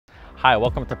Hi,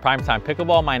 welcome to PrimeTime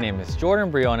Pickleball. My name is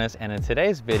Jordan Briones, and in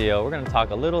today's video, we're going to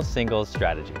talk a little singles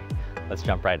strategy. Let's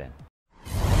jump right in.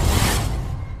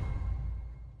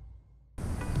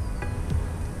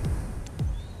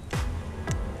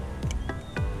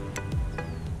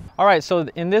 All right, so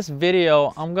in this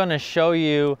video, I'm going to show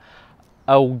you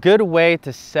a good way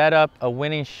to set up a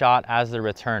winning shot as the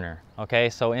returner.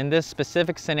 Okay, so in this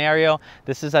specific scenario,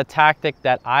 this is a tactic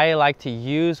that I like to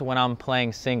use when I'm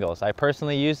playing singles. I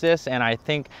personally use this, and I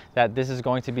think that this is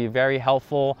going to be very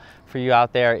helpful for you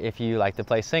out there if you like to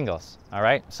play singles. All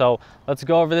right, so let's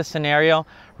go over this scenario.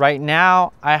 Right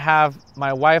now, I have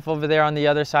my wife over there on the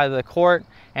other side of the court,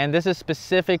 and this is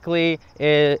specifically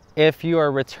if you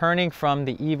are returning from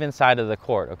the even side of the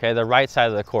court, okay, the right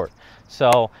side of the court.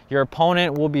 So your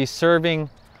opponent will be serving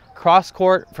cross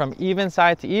court from even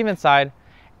side to even side,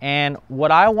 and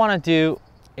what I want to do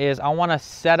is I want to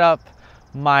set up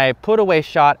my put away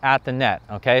shot at the net.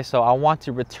 Okay, so I want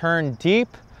to return deep.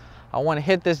 I want to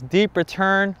hit this deep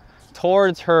return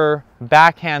towards her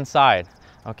backhand side.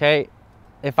 Okay,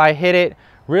 if I hit it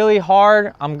really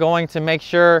hard, I'm going to make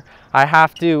sure I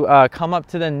have to come up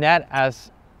to the net as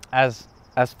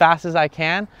fast as I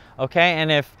can. Okay,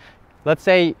 and if let's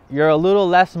say you're a little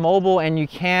less mobile and you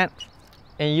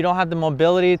don't have the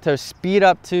mobility to speed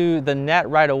up to the net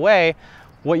right away,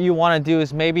 what you want to do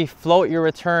is maybe float your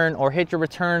return or hit your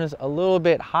returns a little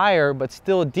bit higher but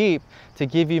still deep to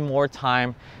give you more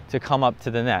time to come up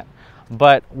to the net.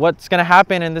 But what's going to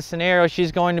happen in this scenario,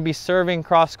 she's going to be serving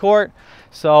cross court.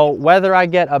 So whether I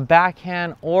get a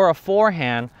backhand or a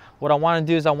forehand, what I want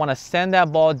to do is I want to send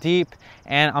that ball deep,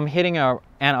 and I'm hitting an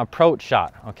approach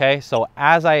shot. Okay, so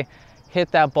as I hit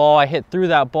that ball, I hit through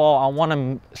that ball, I want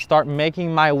to start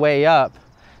making my way up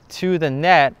to the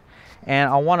net, and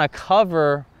I want to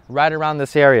cover right around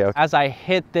this area. As I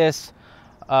hit this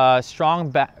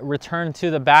strong return to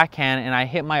the backhand and I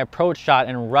hit my approach shot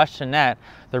and rush the net,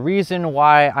 the reason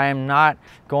why I am not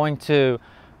going to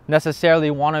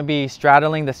necessarily want to be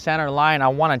straddling the center line, I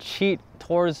want to cheat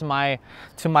towards to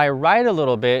my right a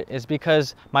little bit, is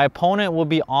because my opponent will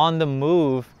be on the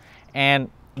move, and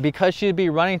because she'd be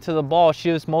running to the ball,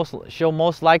 she'll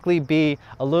most likely be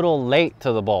a little late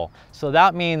to the ball. So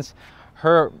that means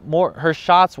her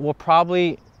shots will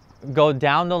probably go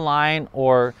down the line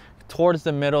or towards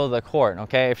the middle of the court.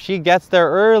 Okay, if she gets there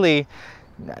early,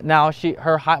 now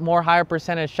her higher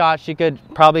percentage shot, she could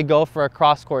probably go for a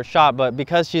cross court shot, but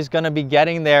because she's going to be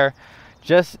getting there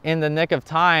just in the nick of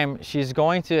time, she's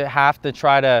going to have to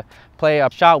try to play a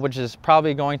shot which is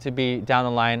probably going to be down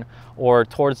the line or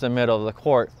towards the middle of the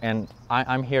court, and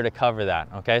I'm here to cover that.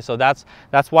 Okay, so that's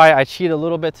why I cheat a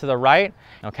little bit to the right.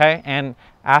 Okay, and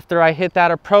after I hit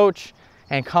that approach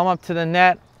and come up to the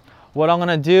net, what I'm going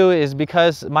to do is,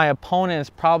 because my opponent is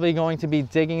probably going to be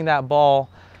digging that ball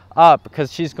up,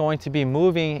 because she's going to be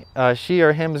moving, she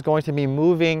or him is going to be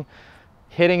moving,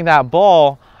 hitting that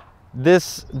ball,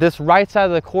 this right side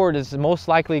of the court is most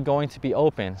likely going to be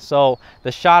open. So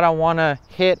the shot I want to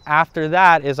hit after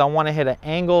that is I want to hit an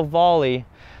angle volley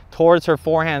towards her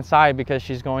forehand side, because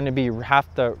she's going to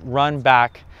have to run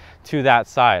back to that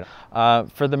side.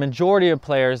 For the majority of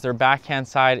players, their backhand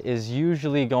side is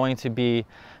usually going to be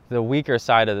the weaker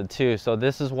side of the two. So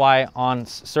this is why on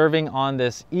serving on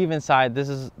this even side, this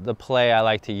is the play I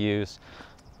like to use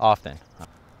often.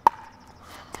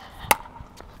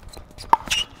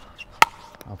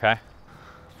 Okay,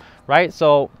 right,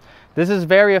 so this is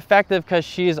very effective because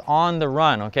she's on the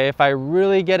run. Okay, if I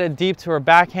really get it deep to her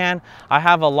backhand, I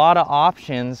have a lot of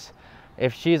options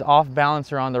if she's off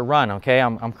balance or on the run. Okay,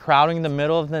 I'm crowding the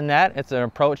middle of the net. It's an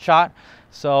approach shot.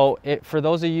 So for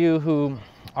those of you who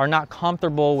are not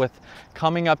comfortable with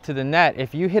coming up to the net,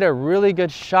 if you hit a really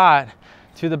good shot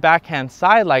to the backhand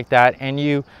side like that and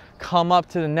you come up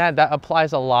to the net, that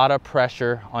applies a lot of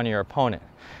pressure on your opponent.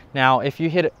 Now, if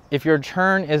your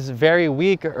turn is very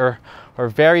weak or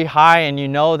very high, and you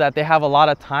know that they have a lot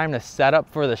of time to set up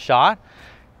for the shot,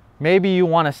 maybe you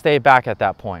want to stay back at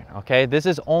that point. Okay, this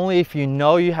is only if you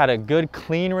know you had a good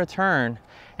clean return,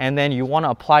 and then you want to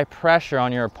apply pressure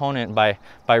on your opponent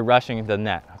by rushing the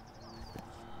net.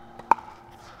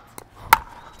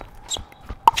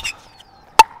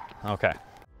 Okay.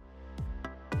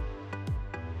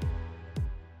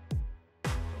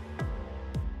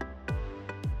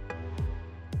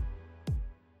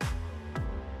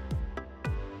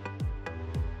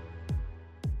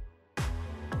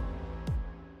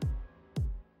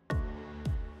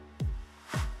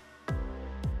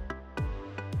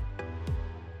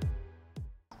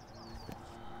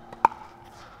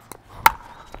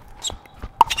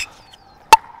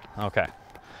 Okay,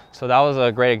 so that was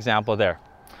a great example there.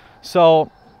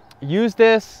 So use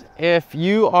this if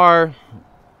you are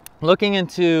looking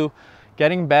into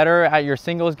getting better at your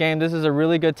singles game. This is a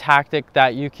really good tactic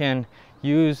that you can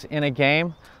use in a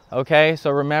game. Okay,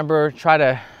 so remember, try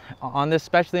to, on this,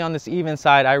 especially on this even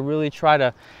side, I really try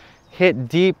to hit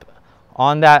deep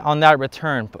on that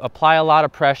return, apply a lot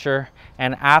of pressure,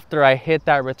 and after I hit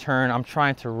that return, I'm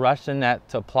trying to rush the net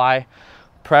to apply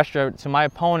pressure to my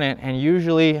opponent, and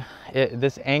usually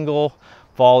this angle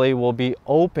volley will be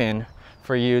open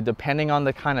for you depending on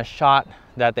the kind of shot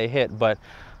that they hit, but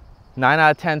 9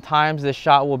 out of 10 times this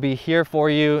shot will be here for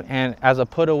you and as a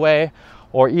put away,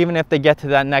 or even if they get to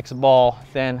that next ball,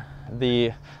 then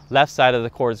the left side of the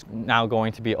court is now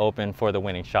going to be open for the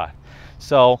winning shot.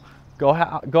 So go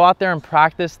out there and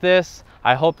practice this.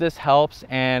 I hope this helps,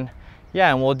 and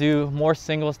yeah, and we'll do more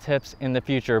singles tips in the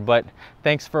future. But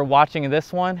thanks for watching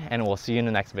this one, and we'll see you in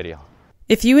the next video.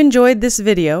 If you enjoyed this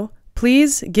video,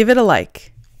 please give it a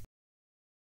like.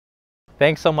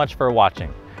 Thanks so much for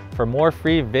watching. For more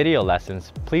free video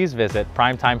lessons, please visit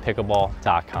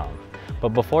primetimepickleball.com. But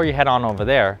before you head on over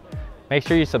there, make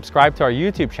sure you subscribe to our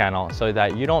YouTube channel so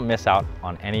that you don't miss out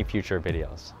on any future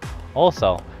videos.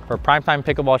 Also, for PrimeTime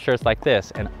Pickleball shirts like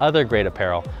this and other great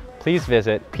apparel, please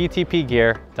visit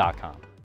ptpgear.com.